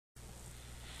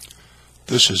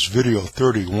This is video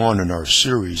 31 in our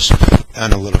series,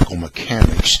 Analytical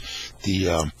Mechanics. The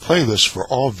playlist for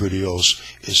all videos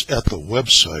is at the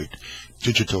website,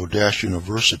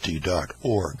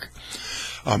 digital-university.org.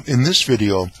 In this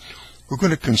video, we're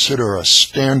going to consider a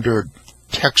standard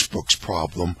textbooks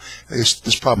problem.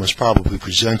 This problem is probably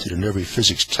presented in every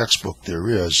physics textbook there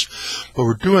is, but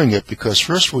we're doing it because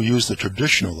first we'll use the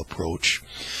traditional approach,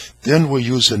 then we'll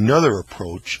use another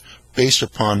approach based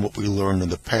upon what we learned in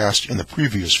the past in the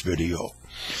previous video.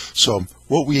 So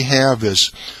what we have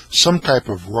is some type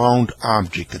of round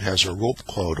object that has a rope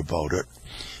cloud about it,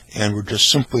 and we're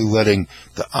just simply letting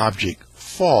the object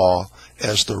fall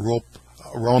as the rope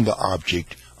around the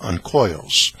object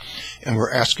uncoils. And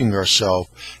we're asking ourselves,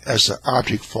 as the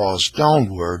object falls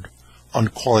downward,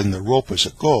 uncoiling the rope as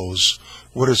it goes,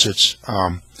 what is its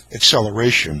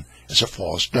acceleration as it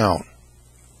falls down?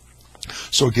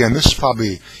 So again, this is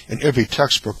probably in every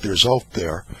textbook there's out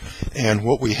there. And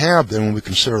what we have then, when we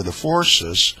consider the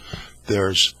forces,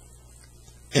 there's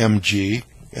mg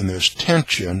and there's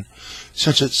tension.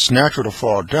 Since it's natural to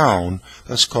fall down,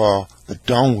 let's call the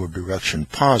downward direction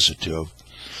positive.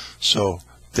 So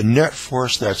the net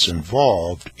force that's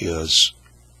involved is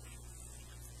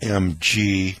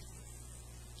mg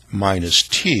minus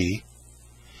t.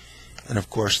 And of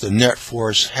course, the net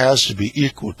force has to be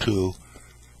equal to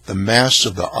the mass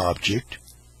of the object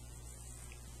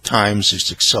times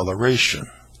its acceleration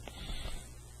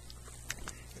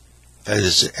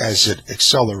as it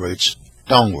accelerates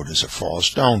downward, as it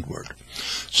falls downward.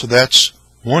 So that's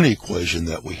one equation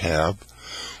that we have.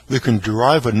 We can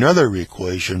derive another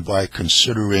equation by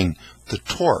considering the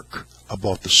torque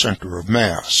about the center of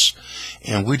mass.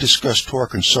 And we discussed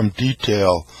torque in some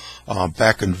detail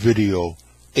back in video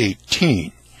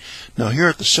 18. Now here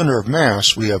at the center of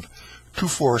mass, we have two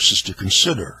forces to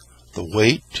consider, the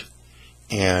weight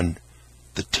and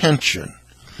the tension.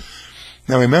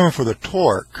 Now remember, for the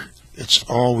torque, it's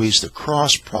always the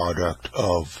cross product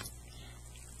of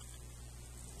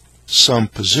some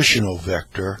positional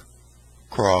vector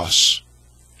cross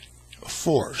a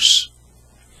force.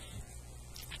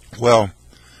 Well,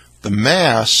 the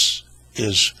mass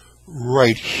is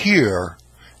right here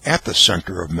at the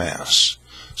center of mass.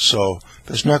 So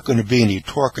there's not going to be any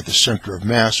torque at the center of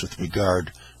mass with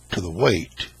regard to the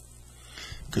weight,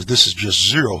 because this is just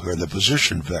zero here, the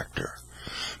position vector.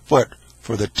 But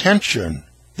for the tension,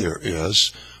 there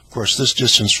is, of course, this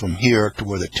distance from here to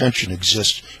where the tension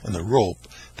exists in the rope,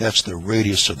 that's the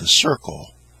radius of the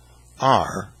circle,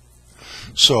 r.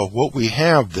 So what we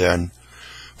have then,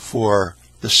 for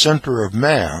the center of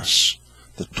mass,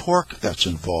 the torque that's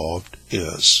involved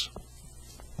is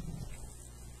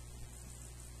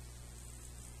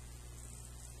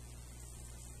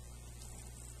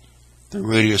the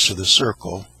radius of the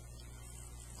circle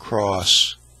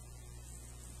cross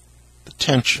the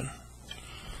tension,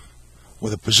 where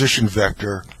the position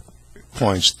vector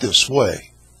points this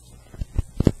way,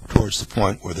 towards the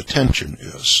point where the tension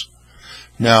is.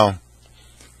 Now,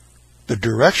 the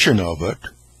direction of it,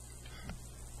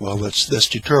 well, let's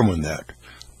determine that.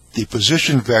 The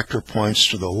position vector points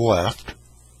to the left.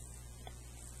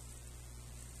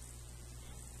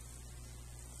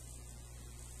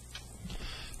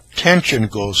 Tension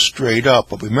goes straight up,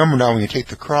 but remember now, when you take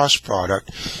the cross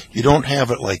product, you don't have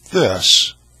it like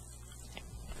this.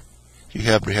 You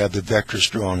have to have the vectors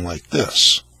drawn like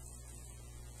this.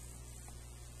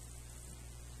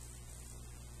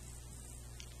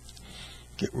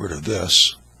 Get rid of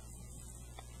this.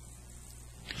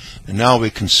 And now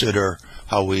we consider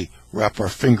how we wrap our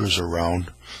fingers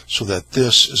around so that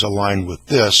this is aligned with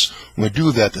this. When we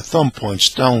do that, the thumb points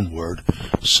downward.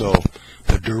 So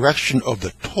the direction of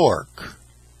the torque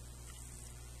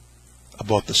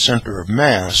about the center of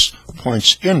mass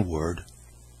points inward.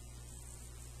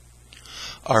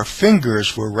 Our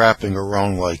fingers were wrapping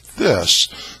around like this,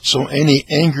 so any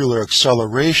angular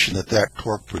acceleration that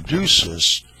torque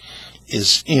produces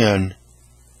is in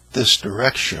this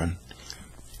direction,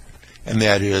 and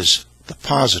that is the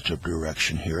positive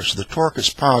direction here. So the torque is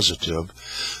positive.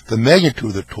 The magnitude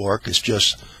of the torque is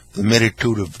just the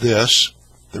magnitude of this,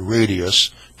 the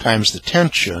radius, times the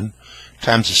tension,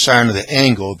 times the sine of the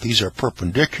angle. These are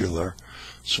perpendicular,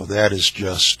 so that is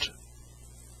just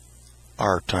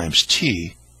r times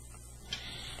t.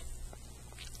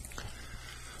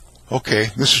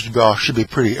 Okay, this should be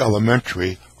pretty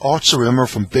elementary. Also remember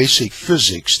from basic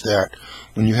physics that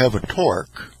when you have a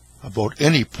torque about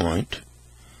any point,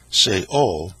 say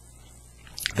O,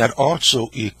 that also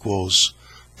equals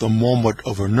the moment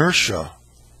of inertia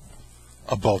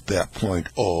about that point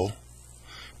O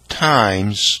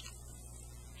times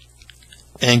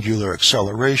angular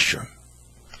acceleration.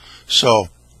 So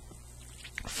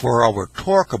for our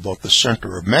torque about the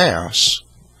center of mass,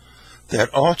 that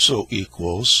also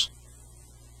equals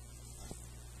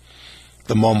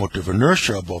the moment of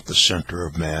inertia about the center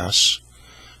of mass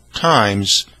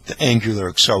times the angular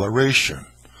acceleration.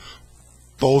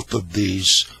 Both of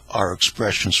these are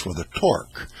expressions for the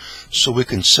torque. So we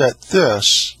can set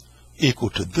this equal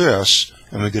to this,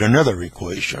 and we get another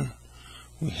equation.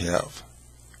 We have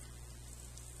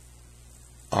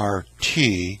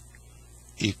RT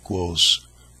equals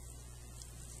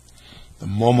the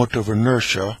moment of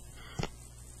inertia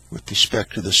with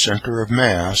respect to the center of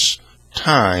mass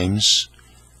times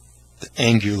the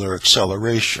angular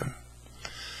acceleration.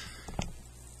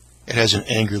 It has an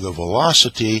angular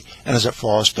velocity, and as it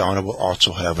falls down, it will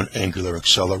also have an angular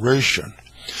acceleration.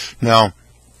 Now,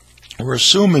 we're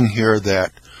assuming here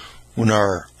that when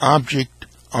our object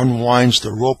unwinds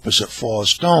the rope as it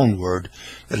falls downward,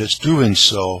 that it's doing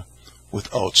so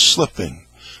without slipping.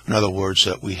 In other words,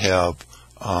 that we have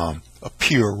a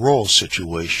pure roll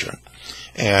situation.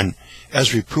 And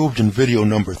as we proved in video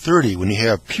number 30, when you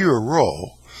have pure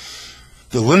roll,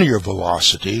 the linear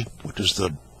velocity, which is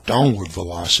the downward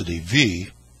velocity v,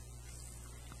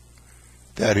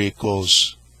 that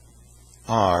equals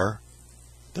r,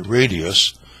 the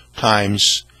radius,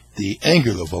 times the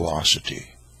angular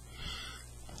velocity.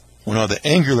 Well, now the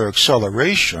angular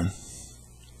acceleration,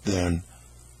 then,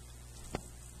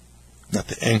 not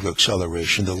the angular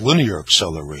acceleration, the linear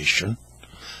acceleration,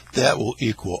 that will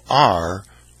equal r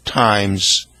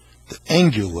times the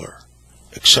angular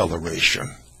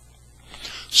acceleration.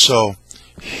 So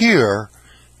here,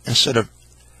 instead of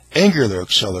angular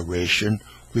acceleration,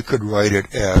 we could write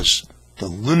it as the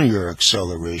linear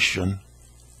acceleration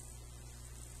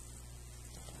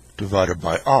divided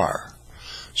by r.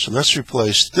 So let's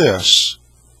replace this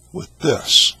with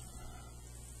this.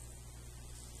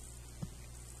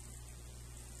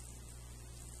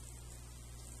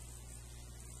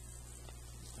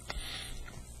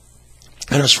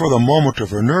 And as for the moment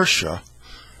of inertia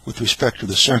with respect to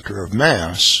the center of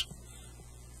mass,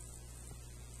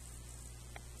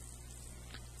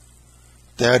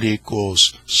 that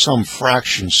equals some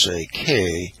fraction, say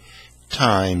k,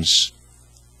 times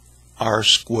r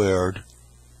squared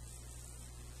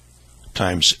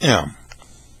times m.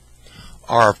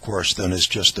 R, of course, then is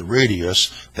just the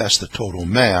radius. That's the total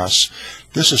mass.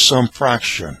 This is some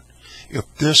fraction. If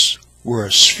this were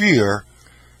a sphere,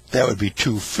 that would be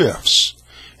 2/5.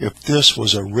 If this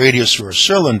was a radius or a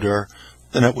cylinder,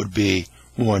 then it would be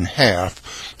 1/2.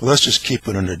 But let's just keep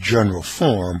it in a general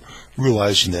form,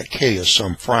 realizing that k is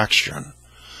some fraction.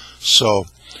 So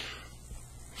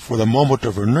for the moment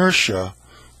of inertia,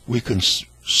 we can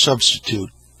substitute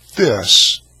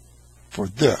this for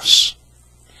this.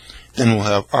 Then we'll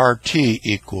have RT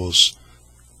equals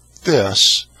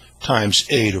this times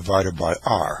A divided by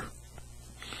R.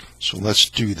 So let's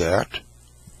do that.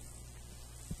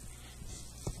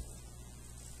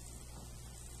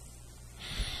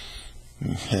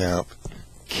 We have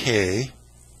K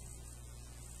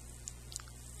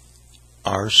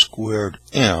R squared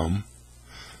M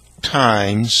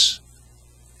times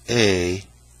A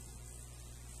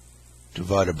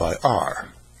divided by R.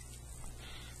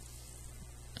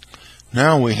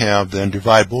 Now we have then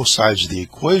divide both sides of the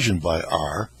equation by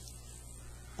R.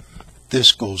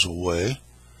 This goes away.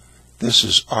 This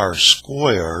is R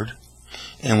squared.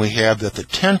 And we have that the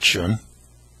tension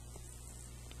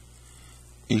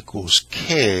equals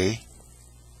K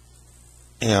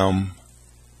M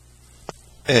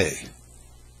A.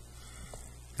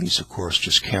 These, of course,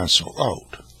 just cancel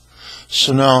out.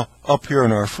 So now, up here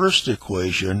in our first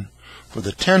equation, for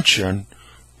the tension,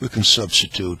 we can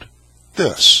substitute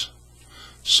this.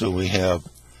 So we have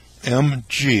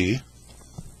mg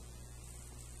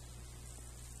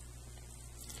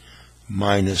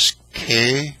minus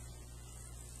k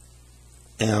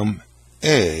ma,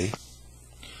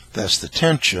 that's the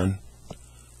tension,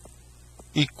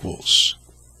 equals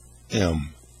ma.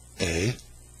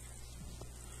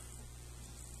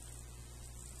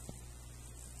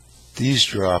 These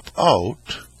drop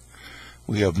out.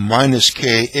 We have minus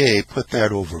ka, put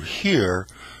that over here.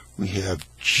 We have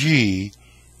g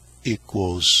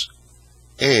equals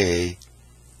a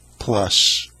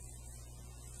plus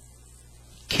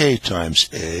k times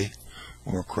a,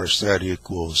 or of course that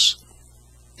equals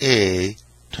a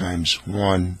times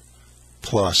 1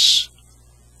 plus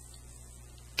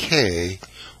k,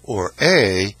 or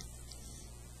a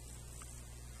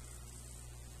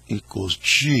equals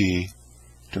g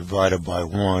divided by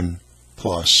 1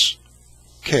 plus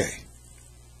k.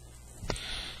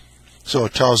 So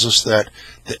it tells us that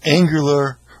the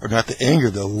angular, or not the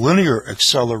angular, the linear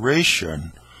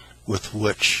acceleration with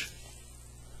which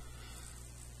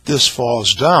this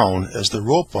falls down as the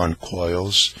rope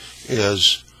uncoils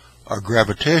is our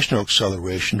gravitational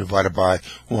acceleration divided by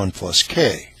 1 plus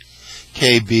k.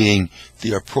 K being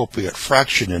the appropriate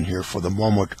fraction in here for the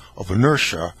moment of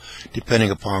inertia, depending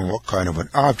upon what kind of an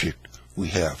object we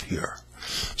have here.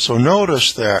 So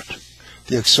notice that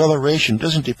the acceleration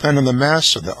doesn't depend on the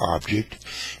mass of the object.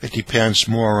 It depends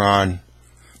more on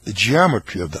the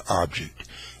geometry of the object.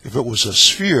 If it was a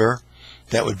sphere,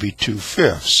 that would be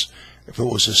 2/5. If it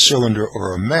was a cylinder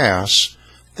or a mass,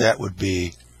 that would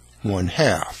be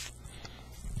 1/2.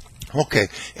 Okay,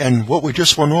 and what we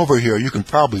just went over here, you can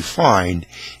probably find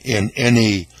in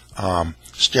any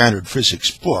standard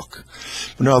physics book.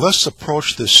 But now let's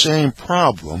approach the same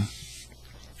problem.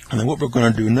 And then what we're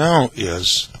going to do now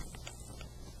is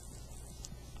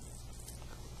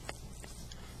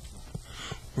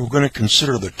we're going to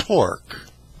consider the torque.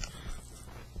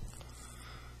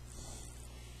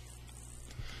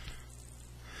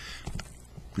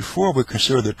 Before we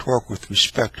consider the torque with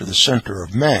respect to the center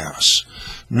of mass,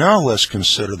 now let's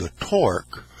consider the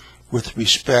torque with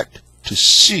respect to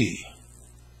C.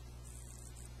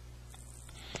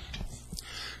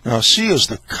 Now C is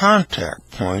the contact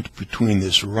point between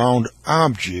this round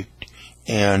object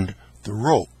and the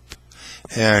rope.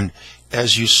 And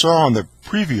as you saw in the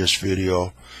previous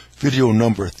video, video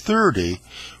number 30,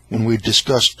 when we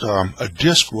discussed a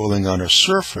disk rolling on a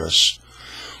surface,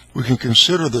 we can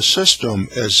consider the system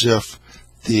as if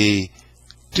the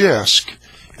disk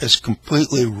is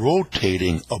completely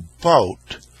rotating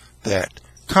about that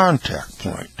contact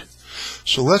point.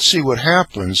 So let's see what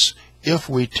happens if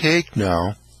we take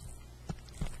now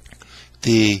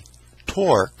the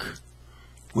torque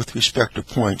with respect to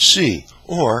point C,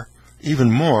 or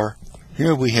even more,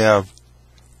 here we have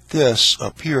this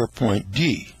up here, point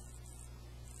D.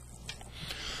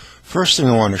 First thing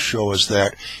I want to show is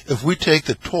that if we take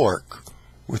the torque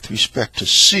with respect to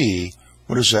C,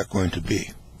 what is that going to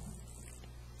be?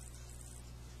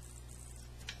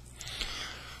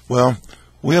 Well,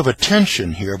 we have a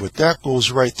tension here, but that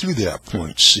goes right through that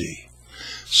point C.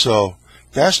 So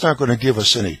that's not going to give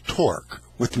us any torque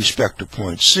with respect to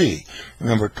point C.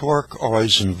 Remember, torque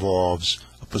always involves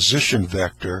a position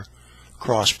vector,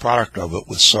 cross product of it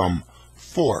with some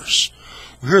force.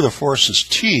 Here the force is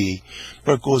T,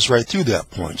 but it goes right through that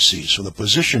point C, so the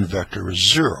position vector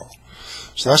is 0.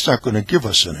 So that's not going to give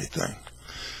us anything.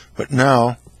 But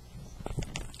now,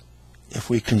 if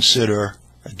we consider,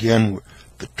 again,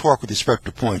 the torque with respect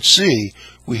to point C,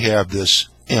 we have this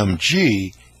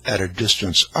mg at a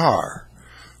distance r.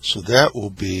 So that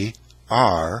will be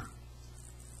r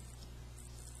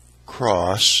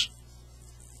cross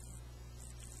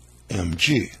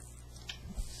mg.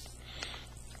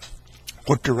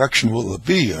 What direction will it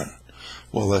be in?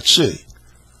 Well, let's see.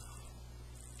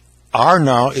 R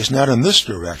now is not in this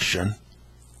direction,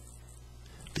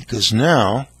 because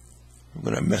now, I'm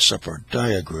going to mess up our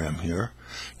diagram here.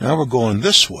 Now we're going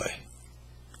this way.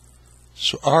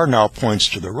 So R now points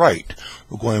to the right.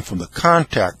 We're going from the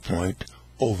contact point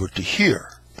over to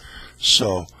here.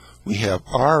 So we have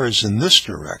R is in this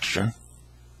direction.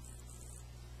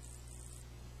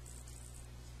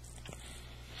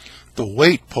 The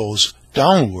weight pulls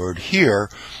downward here,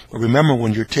 but remember,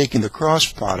 when you're taking the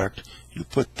cross product, you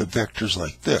put the vectors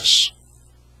like this.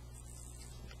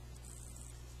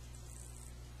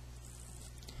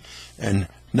 And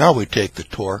now we take the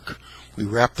torque, we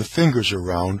wrap the fingers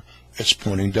around, it's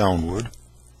pointing downward,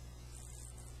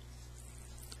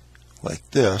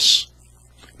 like this.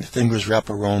 The fingers wrap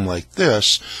around like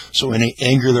this, so any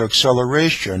angular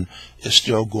acceleration is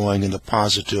still going in the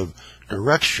positive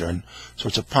direction, so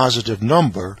it's a positive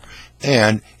number,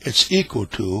 and it's equal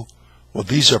to, well,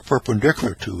 these are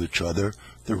perpendicular to each other,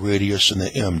 the radius and the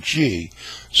mg,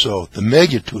 so the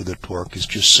magnitude of the torque is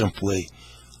just simply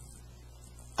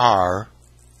r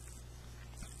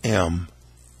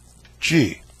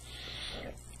mg.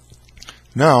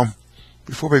 Now,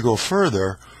 before we go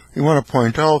further, we want to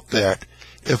point out that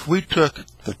if we took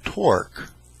the torque,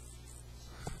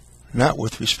 not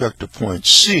with respect to point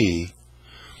C,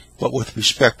 but with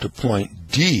respect to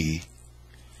point D,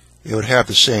 it would have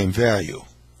the same value.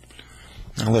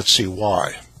 Now let's see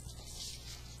why.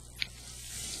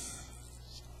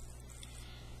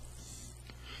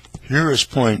 Here is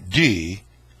point D.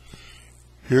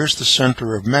 Here's the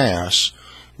center of mass.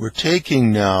 We're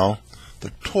taking now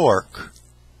the torque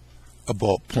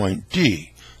about point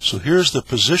D. So here's the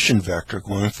position vector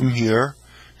going from here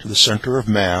to the center of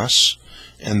mass,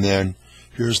 and then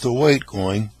here's the weight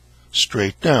going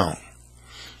straight down.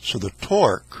 So the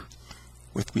torque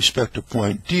with respect to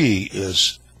point D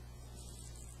is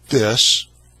this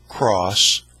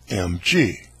cross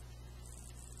mg.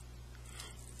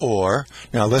 Or,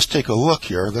 now let's take a look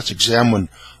here. Let's examine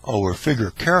our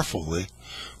figure carefully.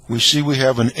 We see we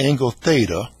have an angle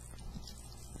theta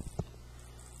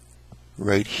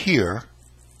right here.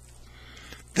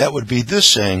 That would be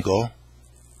this angle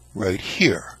right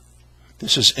here.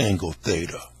 This is angle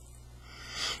theta.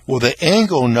 Well, the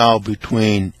angle now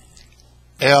between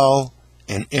L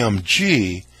and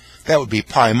mg, that would be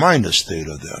pi minus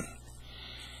theta then.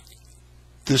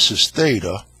 This is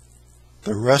theta.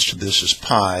 The rest of this is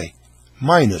pi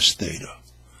minus theta.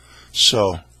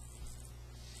 So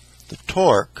the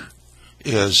torque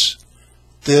is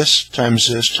this times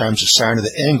the sine of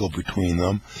the angle between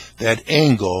them. That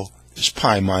angle is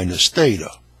pi minus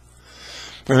theta.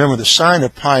 Remember, the sine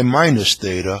of pi minus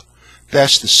theta,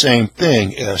 that's the same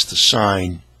thing as the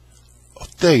sine of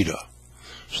theta.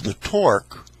 So the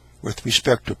torque with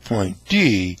respect to point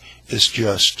D is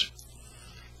just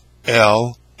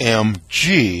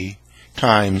Lmg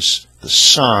times the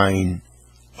sine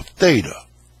of theta.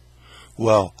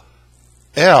 Well,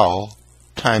 L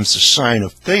times the sine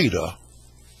of theta,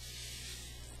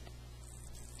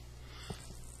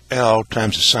 L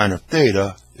times the sine of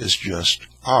theta is just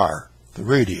R, the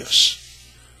radius.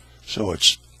 So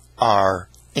it's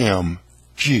Rmg.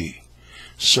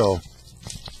 So,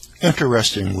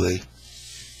 interestingly,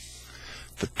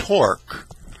 the torque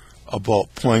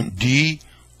about point D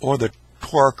or the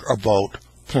torque about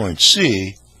point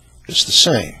C is the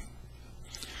same.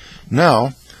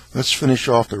 Now, let's finish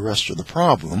off the rest of the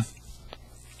problem.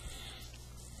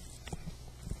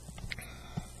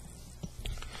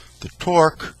 The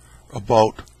torque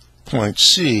about point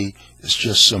C is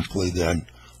just simply then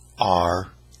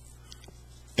Rmg,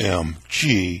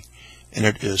 and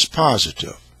it is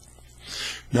positive.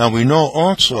 Now we know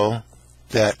also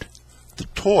that the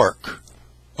torque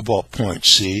about point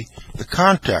C, the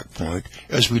contact point,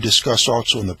 as we discussed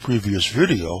also in the previous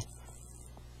video,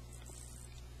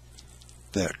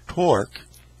 that torque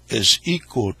is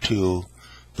equal to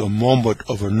the moment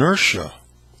of inertia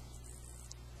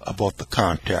about the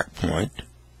contact point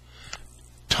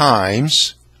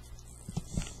times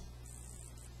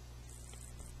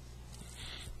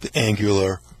the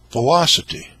angular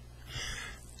velocity,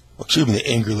 the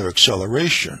angular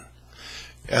acceleration.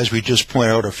 As we just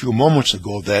pointed out a few moments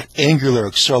ago, that angular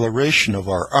acceleration of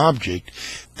our object,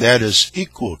 that is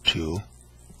equal to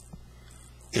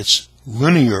its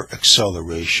linear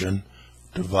acceleration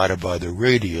divided by the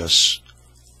radius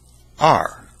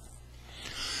r.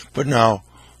 But now,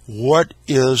 what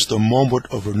is the moment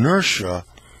of inertia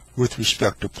with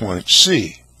respect to point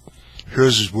C?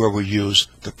 Here's where we use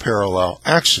the parallel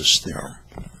axis theorem.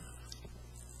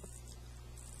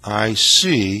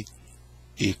 IC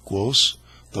equals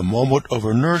the moment of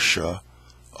inertia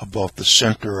about the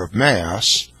center of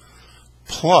mass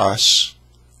plus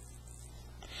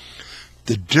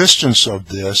the distance of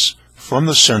this from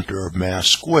the center of mass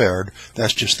squared,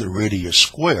 that's just the radius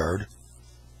squared,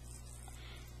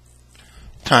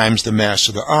 times the mass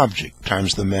of the object,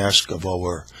 times the mass of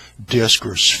our disk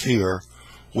or sphere,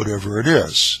 whatever it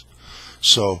is.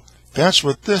 So that's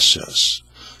what this is.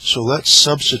 So let's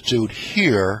substitute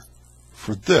here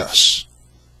for this.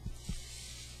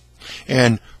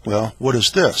 And, well, what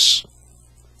is this?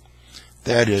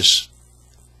 That is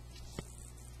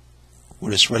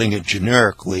what is writing it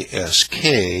generically as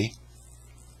K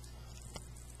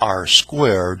R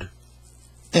squared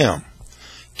M.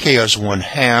 K is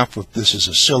 1/2 if this is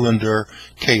a cylinder,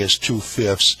 K is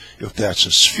 2/5 if that's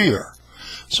a sphere.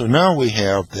 So now we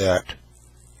have that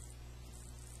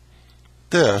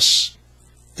this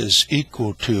is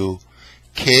equal to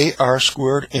KR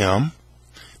squared M.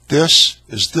 This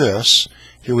is this.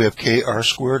 Here we have KR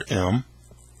squared M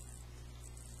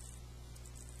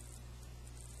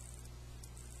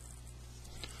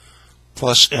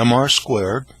plus MR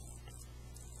squared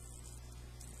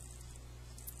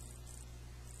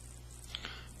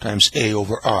times A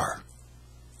over R.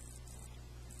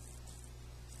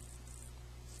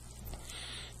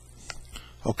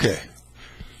 Okay.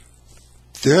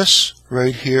 This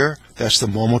right here, that's the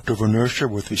moment of inertia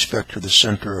with respect to the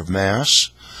center of mass,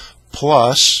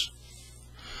 plus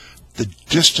the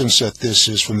distance that this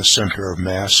is from the center of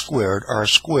mass squared, R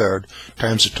squared,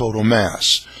 times the total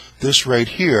mass. This right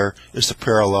here is the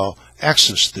parallel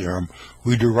axis theorem.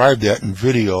 We derived that in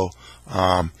video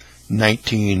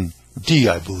 19D,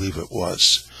 I believe it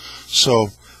was. So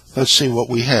let's see what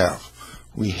we have.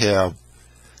 We have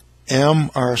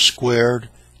MR squared,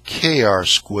 KR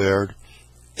squared,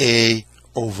 A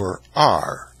over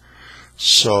R.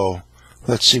 So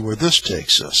let's see where this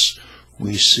takes us.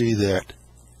 We see that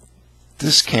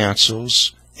this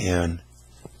cancels and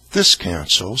this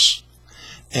cancels,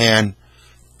 and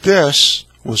this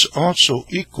was also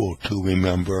equal to,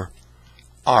 remember,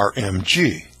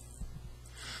 RMG.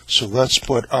 So let's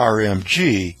put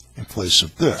RMG in place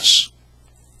of this.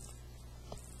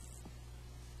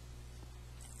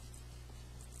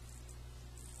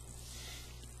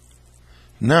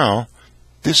 Now,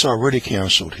 this already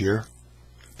canceled here.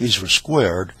 These were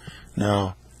squared.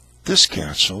 Now, this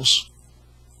cancels.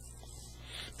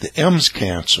 The m's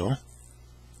cancel.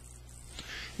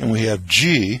 And we have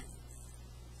G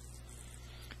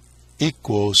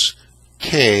equals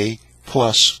K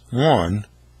plus 1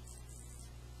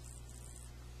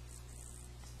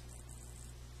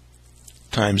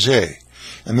 times A.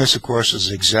 And this, of course,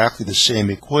 is exactly the same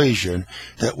equation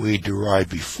that we derived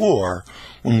before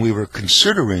when we were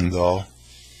considering, though,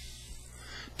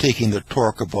 taking the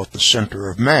torque about the center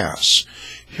of mass.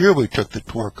 Here we took the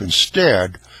torque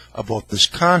instead about this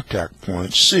contact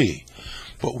point, C.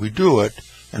 But we do it,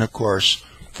 and of course,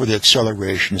 for the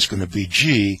acceleration, it's going to be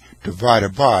G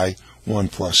divided by 1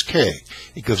 plus K.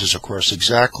 It gives us, of course,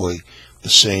 exactly the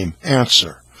same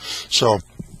answer. So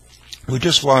we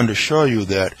just wanted to show you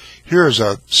that here is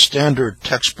a standard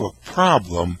textbook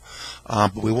problem,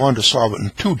 but we wanted to solve it in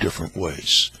two different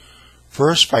ways.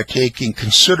 First, by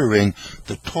considering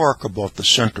the torque about the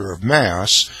center of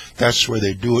mass. That's where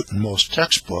they do it in most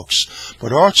textbooks.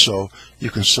 But also, you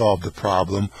can solve the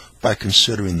problem by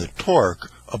considering the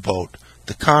torque about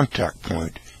the contact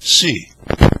point, C.